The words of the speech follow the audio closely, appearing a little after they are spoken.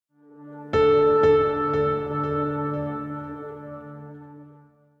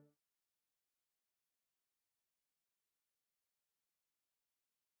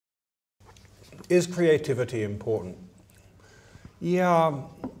Is creativity important? Yeah,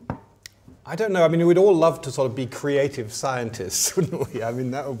 I don't know. I mean, we'd all love to sort of be creative scientists, wouldn't we? I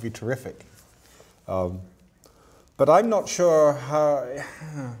mean, that would be terrific. But I'm not sure how...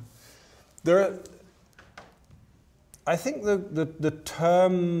 I think the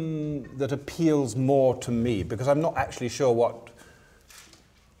term that appeals more to me, because I'm not actually sure what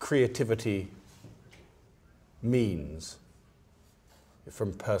creativity means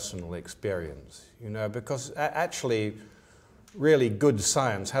from personal experience, you know, because actually really good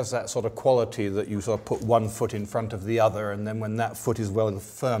science has that sort of quality that you sort of put one foot in front of the other, and then when that foot is well and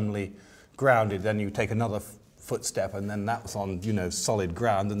firmly grounded, then you take another footstep, and then that's on, you know, solid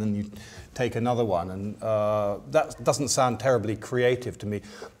ground, and then you take another one, and that doesn't sound terribly creative to me.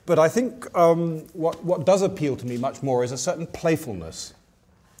 But I think what does appeal to me much more is a certain playfulness.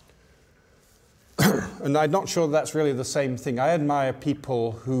 And I'm not sure that's really the same thing. I admire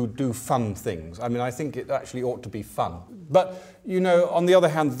people who do fun things. I mean, I think it actually ought to be fun. But, you know, on the other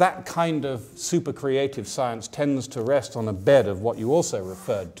hand, that kind of super creative science tends to rest on a bed of what you also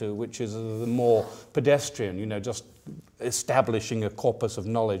referred to, which is the more pedestrian, you know, just establishing a corpus of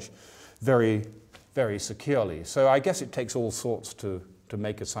knowledge very, very securely. So I guess it takes all sorts to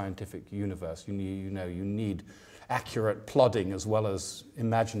make a scientific universe. You need accurate plodding as well as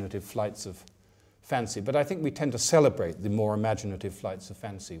imaginative flights of fancy. But I think we tend to celebrate the more imaginative flights of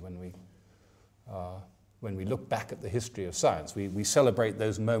fancy when we look back at the history of science. We celebrate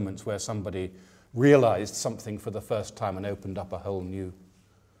those moments where somebody realized something for the first time and opened up a whole new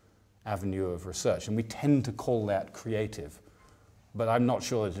avenue of research. And we tend to call that creative. But I'm not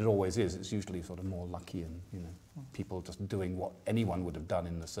sure that it always is. It's usually sort of more lucky and, you know, people just doing what anyone would have done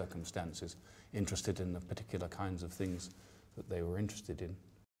in the circumstances, interested in the particular kinds of things that they were interested in.